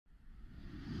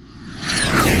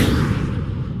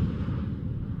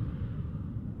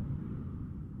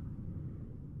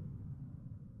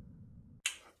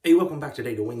Hey, welcome back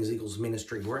today to Wings Eagles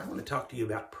Ministry, where I want to talk to you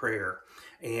about prayer.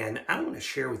 And I want to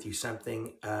share with you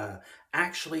something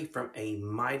actually from a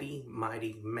mighty,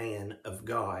 mighty man of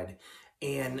God.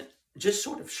 And just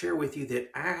sort of share with you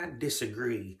that I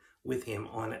disagree with him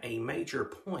on a major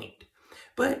point.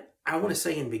 But I want to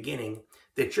say in the beginning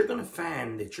that you're going to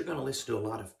find that you're going to listen to a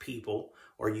lot of people,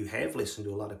 or you have listened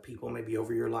to a lot of people, maybe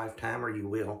over your lifetime, or you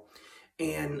will.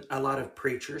 And a lot of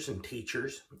preachers and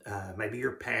teachers, maybe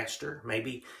your pastor,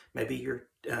 maybe you're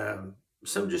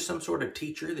some sort of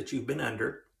teacher that you've been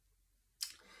under,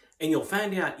 and you'll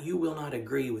find out you will not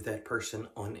agree with that person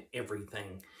on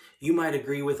everything. You might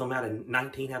agree with them out of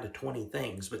 19 out of 20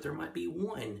 things, but there might be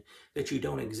one that you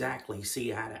don't exactly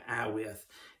see eye to eye with.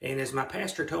 And as my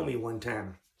pastor told me one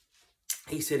time,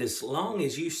 he said, as long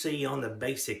as you see on the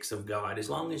basics of God, as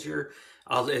long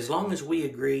as we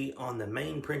agree on the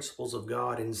main principles of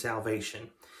God and salvation,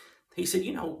 he said,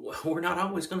 you know, we're not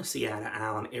always going to see eye to eye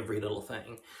on every little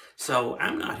thing. So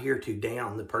I'm not here to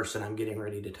down the person I'm getting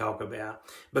ready to talk about,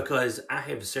 because I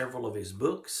have several of his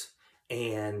books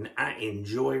and I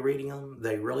enjoy reading them.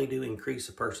 They really do increase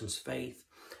a person's faith.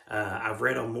 I've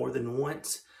read them more than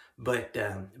once, but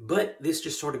this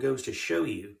just sort of goes to show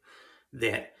you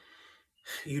that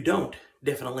you don't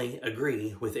definitely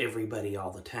agree with everybody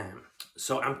all the time.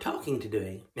 So I'm talking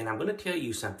today, and I'm going to tell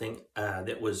you something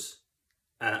that was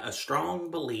a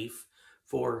strong belief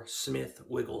for Smith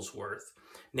Wigglesworth.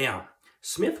 Now,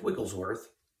 Smith Wigglesworth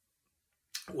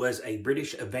was a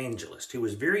British evangelist who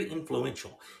was very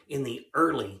influential in the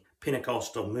early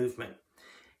Pentecostal movement.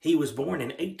 He was born in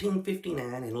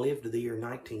 1859 and lived to the year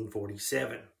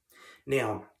 1947.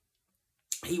 Now,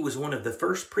 he was one of the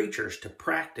first preachers to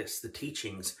practice the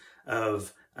teachings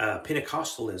of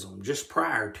Pentecostalism just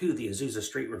prior to the Azusa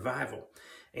Street Revival.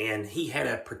 And he had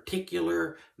a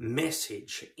particular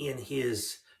message in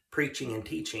his preaching and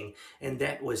teaching, and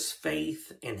that was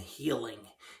faith and healing.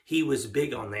 He was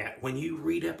big on that. When you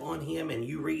read up on him and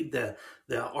you read the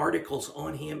articles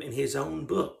on him in his own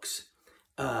books,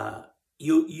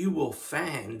 you will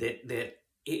find that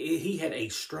he had a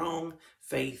strong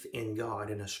faith in God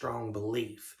and a strong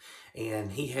belief.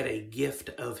 And he had a gift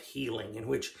of healing in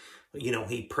which, you know,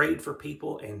 he prayed for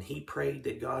people and he prayed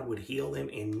that God would heal them,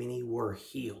 and many were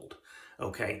healed.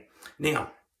 Okay.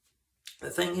 Now, the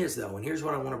thing is though, and here's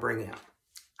what I want to bring out.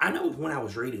 I know when I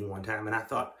was reading one time, and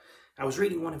I was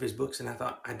reading one of his books, and I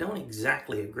thought, I don't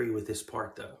exactly agree with this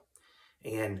part though.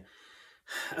 And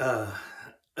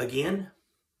again,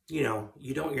 you know,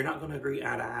 you're not going to agree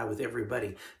eye to eye with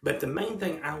everybody. But the main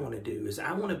thing I want to do is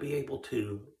I want to be able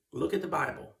to look at the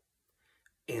Bible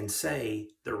and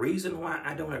say, the reason why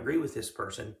I don't agree with this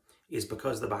person is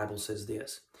because the Bible says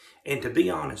this. And to be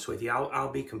honest with you,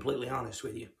 I'll be completely honest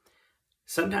with you.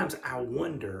 Sometimes I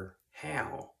wonder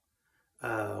how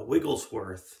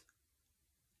Wigglesworth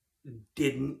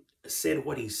said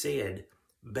what he said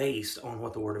based on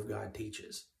what the Word of God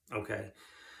teaches. Okay.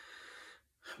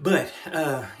 But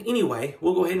anyway,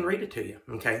 we'll go ahead and read it to you.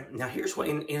 Okay. Now here's what,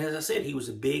 and as I said,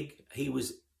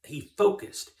 he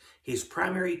focused his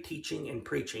primary teaching and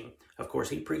preaching. Of course,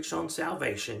 he preached on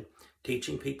salvation,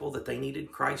 teaching people that they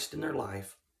needed Christ in their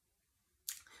life.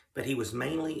 But he was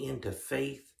mainly into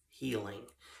faith healing,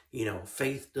 you know,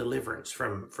 faith deliverance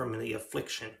from the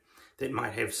affliction that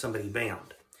might have somebody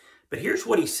bound. But here's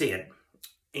what he said.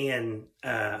 And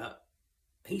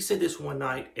he said this one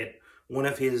night at one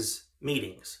of his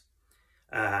meetings.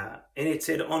 And it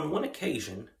said, on one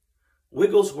occasion,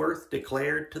 Wigglesworth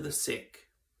declared to the sick,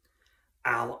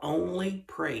 I'll only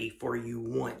pray for you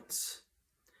once.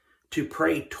 To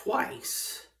pray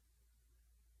twice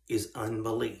is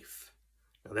unbelief.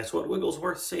 Now, that's what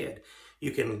Wigglesworth said. You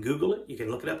can Google it. You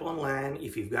can look it up online.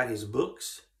 If you've got his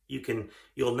books,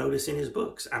 you'll notice in his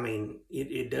books. I mean,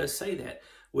 it does say that.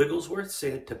 Wigglesworth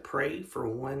said to pray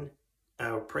for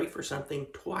something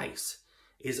twice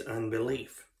is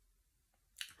unbelief.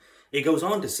 It goes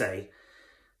on to say,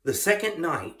 the second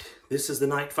night, this is the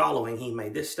night following he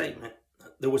made this statement,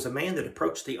 there was a man that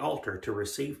approached the altar to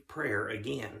receive prayer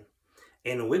again.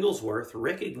 And Wigglesworth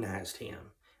recognized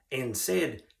him and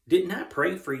said, didn't I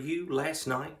pray for you last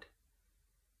night?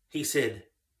 He said,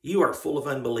 you are full of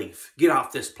unbelief. Get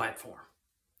off this platform.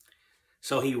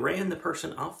 So he ran the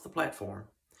person off the platform,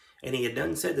 and he had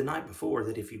done said the night before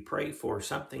that if you pray for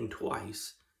something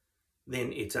twice,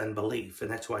 then it's unbelief, and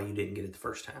that's why you didn't get it the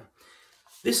first time.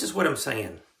 This is what I'm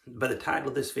saying by the title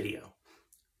of this video.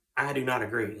 I do not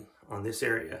agree on this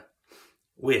area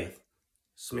with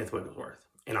Smith Wigglesworth,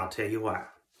 and I'll tell you why.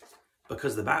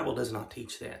 Because the Bible does not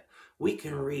teach that. We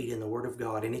can read in the Word of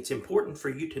God, and it's important for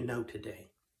you to know today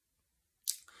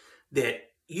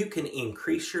that you can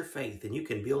increase your faith and you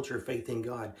can build your faith in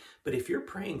God. But if you're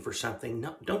praying for something,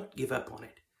 no, don't give up on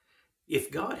it.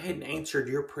 If God hadn't answered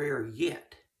your prayer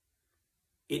yet,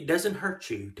 it doesn't hurt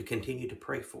you to continue to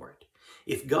pray for it.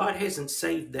 If God hasn't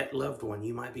saved that loved one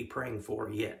you might be praying for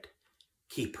yet,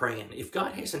 keep praying. If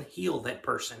God hasn't healed that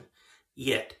person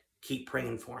yet, keep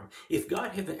praying for him. If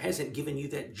God hasn't given you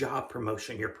that job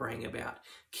promotion you're praying about,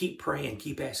 keep praying,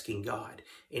 keep asking God,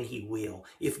 and he will.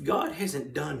 If God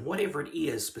hasn't done whatever it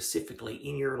is specifically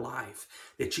in your life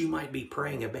that you might be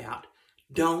praying about,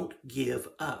 don't give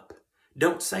up.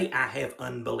 Don't say, I have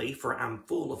unbelief or I'm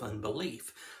full of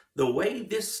unbelief. The way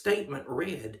this statement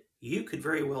read, you could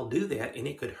very well do that, and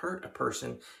it could hurt a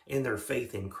person in their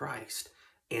faith in Christ.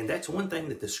 And that's one thing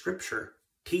that the scripture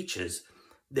teaches,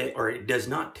 that, or it does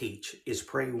not teach, is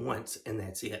pray once and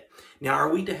that's it. Now, are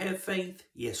we to have faith?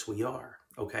 Yes, we are.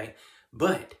 Okay.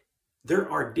 But there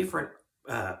are different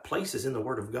places in the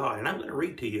Word of God, and I'm going to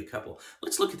read to you a couple.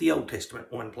 Let's look at the Old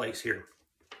Testament one place here.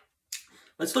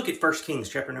 Let's look at 1 Kings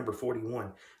chapter number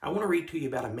 41. I want to read to you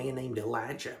about a man named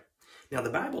Elijah. Now, the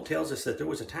Bible tells us that there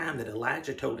was a time that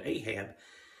Elijah told Ahab,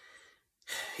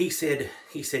 he said,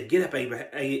 get up,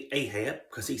 Ahab,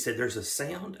 because he said, there's a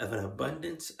sound of an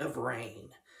abundance of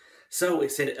rain. So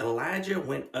it said, Elijah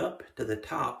went up to the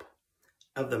top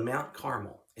of the Mount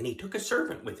Carmel, and he took a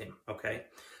servant with him, okay?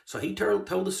 So he told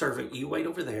the servant, you wait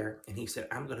over there, and he said,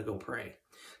 I'm going to go pray.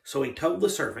 So he told the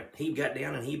servant, he got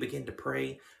down and he began to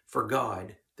pray for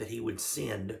God that he would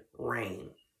send rain.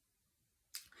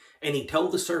 And he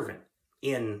told the servant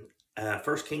in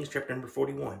 1 Kings chapter number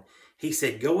 41, he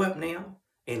said, go up now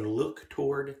and look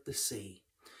toward the sea.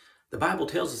 The Bible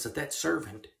tells us that that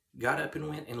servant got up and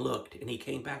went and looked, and he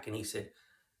came back and he said,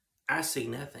 I see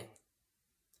nothing.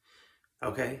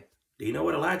 Okay, do you know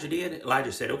what Elijah did?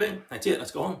 Elijah said, okay, that's it,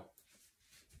 let's go home.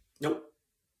 Nope,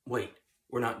 wait,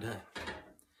 we're not done.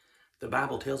 The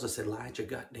Bible tells us that Elijah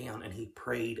got down and he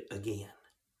prayed again.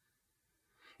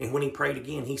 And when he prayed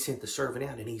again, he sent the servant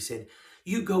out and he said,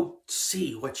 you go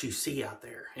see what you see out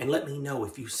there and let me know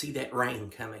if you see that rain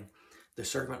coming. The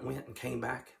servant went and came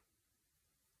back.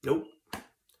 Nope.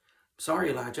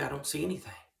 Sorry, Elijah, I don't see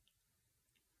anything.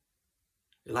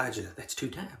 Elijah, that's 2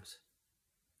 times.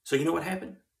 So you know what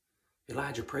happened?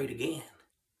 Elijah prayed again.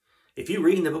 If you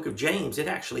read in the book of James, it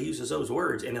actually uses those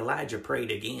words, and Elijah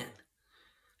prayed again.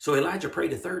 So Elijah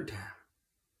prayed a 3rd time.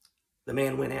 The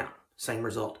man went out. Same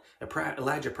result.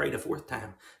 Elijah prayed a 4th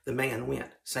time. The man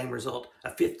went. Same result. A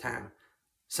 5th time.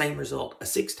 Same result. A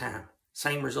 6th time.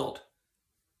 Same result.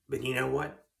 But you know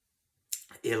what?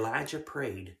 Elijah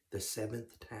prayed the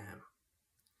 7th time.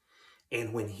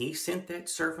 And when he sent that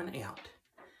servant out,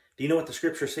 do you know what the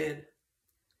scripture said?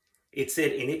 It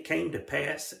said, and it came to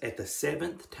pass at the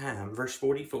 7th time, verse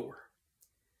 44.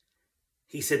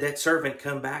 He said, that servant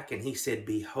come back and he said,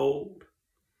 behold,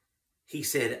 he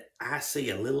said, I see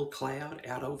a little cloud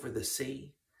out over the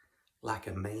sea like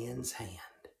a man's hand.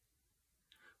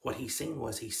 What he seen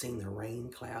was he seen the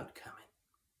rain cloud coming.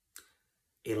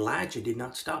 Elijah did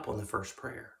not stop on the first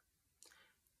prayer.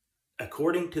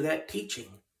 According to that teaching,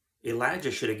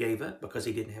 Elijah should have gave up because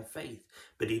he didn't have faith.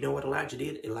 But do you know what Elijah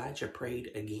did? Elijah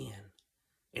prayed again.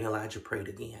 And Elijah prayed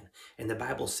again. And the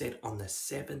Bible said on the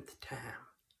 7th time,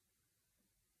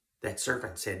 that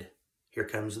servant said, here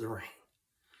comes the rain.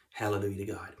 Hallelujah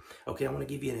to God. Okay, I want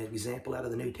to give you an example out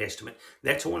of the New Testament.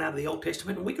 That's one out of the Old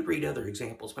Testament, and we could read other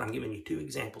examples, but I'm giving you 2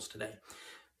 examples today.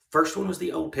 First one was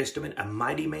the Old Testament, a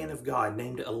mighty man of God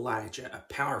named Elijah,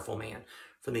 a powerful man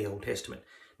from the Old Testament.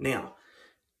 Now,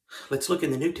 let's look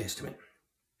in the New Testament,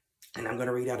 and I'm going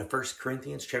to read out of 1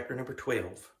 Corinthians chapter number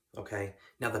 12, okay?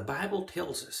 Now, the Bible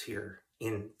tells us here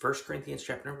in 1 Corinthians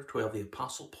chapter number 12, the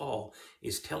Apostle Paul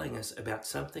is telling us about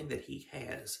something that he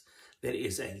has that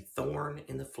is a thorn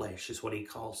in the flesh, is what he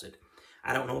calls it.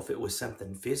 I don't know if it was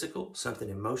something physical, something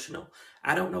emotional.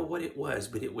 I don't know what it was,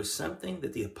 but it was something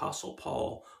that the Apostle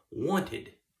Paul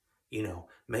wanted. You know,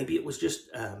 maybe it was just,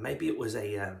 maybe it was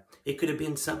it could have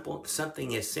been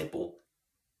something as simple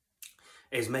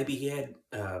as maybe he had,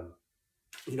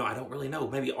 you know, I don't really know,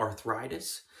 maybe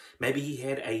arthritis. Maybe he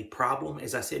had a problem,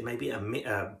 as I said, maybe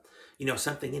you know,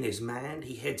 something in his mind.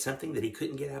 He had something that he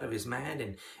couldn't get out of his mind,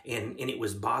 and it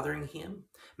was bothering him.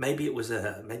 Maybe it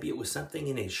was something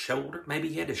in his shoulder. Maybe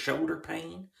he had a shoulder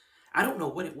pain. I don't know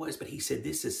what it was, but he said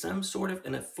this is some sort of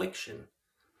an affliction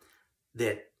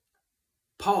that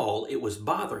it was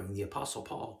bothering the Apostle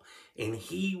Paul, and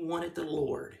he wanted the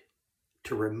Lord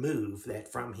to remove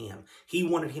that from him. He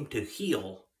wanted him to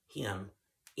heal him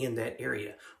in that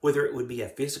area, whether it would be a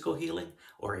physical healing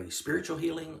or a spiritual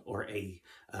healing or a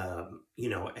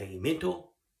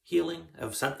mental healing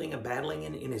of something, of battling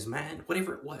in his mind,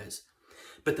 whatever it was.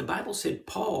 But the Bible said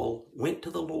Paul went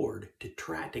to the Lord to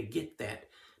try to get that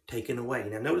taken away.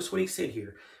 Now notice what he said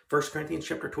here. 1 Corinthians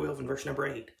chapter 12 and verse number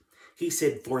 8. He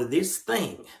said, for this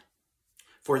thing,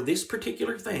 for this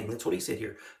particular thing, that's what he said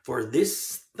here. For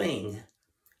this thing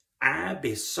I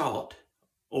besought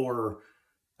or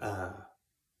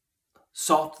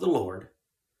sought the Lord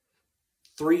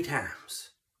 3 times.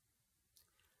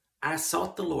 I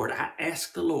sought the Lord. I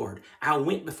asked the Lord. I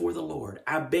went before the Lord.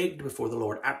 I begged before the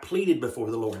Lord. I pleaded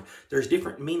before the Lord. There's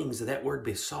different meanings of that word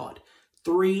besought.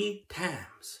 3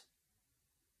 times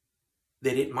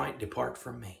that it might depart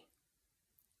from me.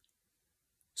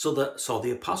 So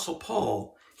the Apostle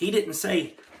Paul, he didn't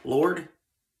say, Lord,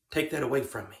 take that away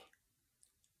from me.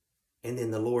 And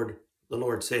then the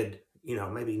Lord said,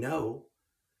 maybe no.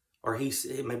 Or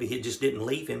maybe he just didn't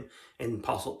leave him. And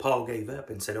Apostle Paul gave up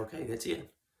and said, okay, that's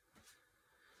it.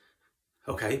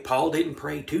 Okay, Paul didn't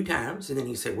pray 2 times. And then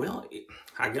he said, well,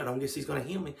 I don't guess he's going to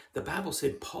heal me. The Bible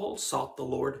said Paul sought the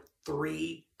Lord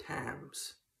 3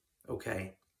 times.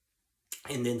 Okay.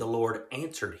 And then the Lord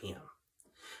answered him.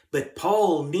 But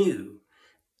Paul knew,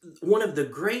 one of the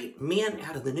great men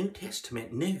out of the New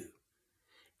Testament knew,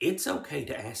 it's okay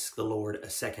to ask the Lord a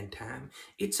 2nd time.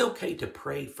 It's okay to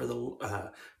pray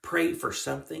for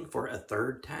something for a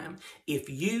 3rd time. If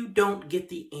you don't get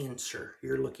the answer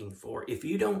you're looking for, if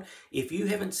you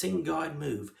haven't seen God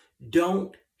move,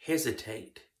 don't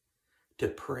hesitate to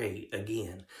pray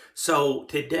again. So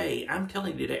today, I'm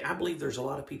telling you today, I believe there's a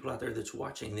lot of people out there that's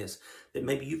watching this, that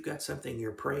maybe you've got something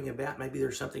you're praying about. Maybe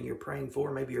there's something you're praying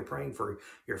for. Maybe you're praying for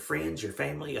your friends, your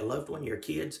family, a loved one, your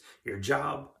kids, your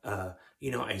job, a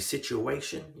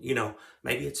situation.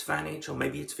 Maybe it's financial,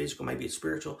 maybe it's physical, maybe it's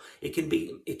spiritual. It can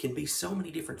be so many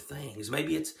different things.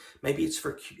 Maybe it's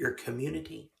for your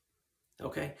community.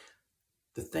 Okay?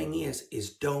 The thing is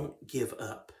don't give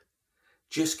up.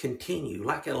 Just continue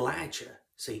like Elijah.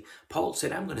 See, Paul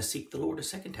said, I'm going to seek the Lord a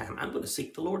 2nd time. I'm going to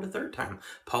seek the Lord a 3rd time.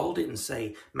 Paul didn't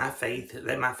say my faith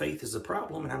is a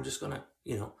problem and I'm just going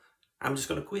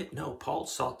to quit. No, Paul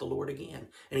sought the Lord again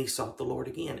and he sought the Lord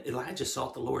again. Elijah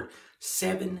sought the Lord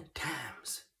 7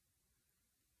 times.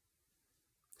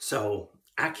 So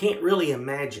I can't really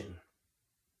imagine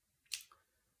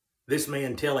this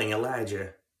man telling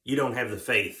Elijah, you don't have the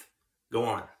faith. Go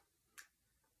on.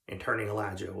 And turning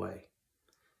Elijah away.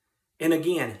 And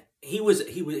again, he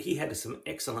had some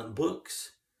excellent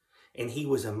books, and he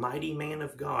was a mighty man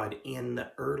of God in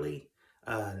the early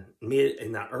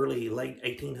late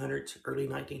 1800s, early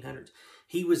 1900s.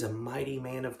 He was a mighty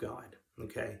man of God,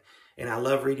 okay? And I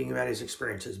love reading about his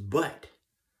experiences, but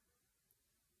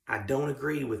I don't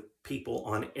agree with people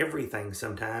on everything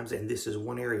sometimes, and this is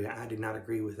one area I did not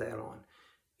agree with that on.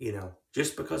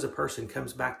 Just because a person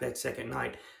comes back that 2nd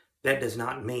night, that does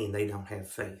not mean they don't have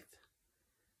faith.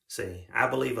 See, I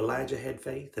believe Elijah had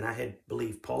faith, and I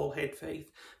believe Paul had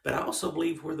faith, but I also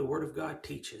believe where the Word of God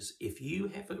teaches, if you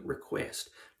have a request,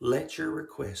 let your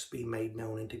request be made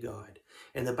known unto God.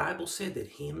 And the Bible said that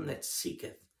him that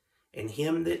seeketh and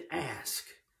him that ask,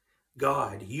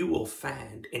 God, you will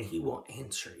find, and he will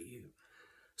answer you.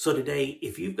 So today,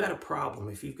 if you've got a problem,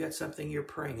 if you've got something you're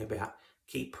praying about,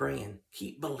 keep praying,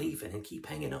 keep believing, and keep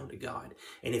hanging on to God.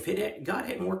 And if God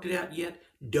hadn't worked it out yet,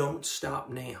 don't stop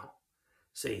now.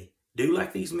 See, do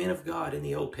like these men of God in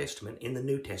the Old Testament, in the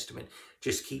New Testament.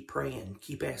 Just keep praying,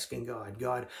 keep asking God.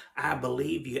 God, I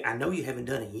believe you. I know you haven't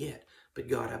done it yet, but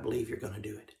God, I believe you're going to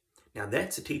do it. Now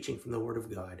that's a teaching from the Word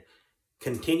of God.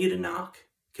 Continue to knock,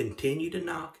 continue to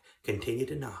knock, continue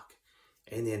to knock.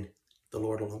 And then the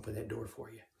Lord will open that door for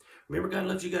you. Remember, God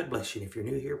loves you. God bless you. And if you're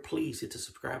new here, please hit the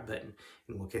subscribe button,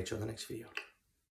 and we'll catch you on the next video.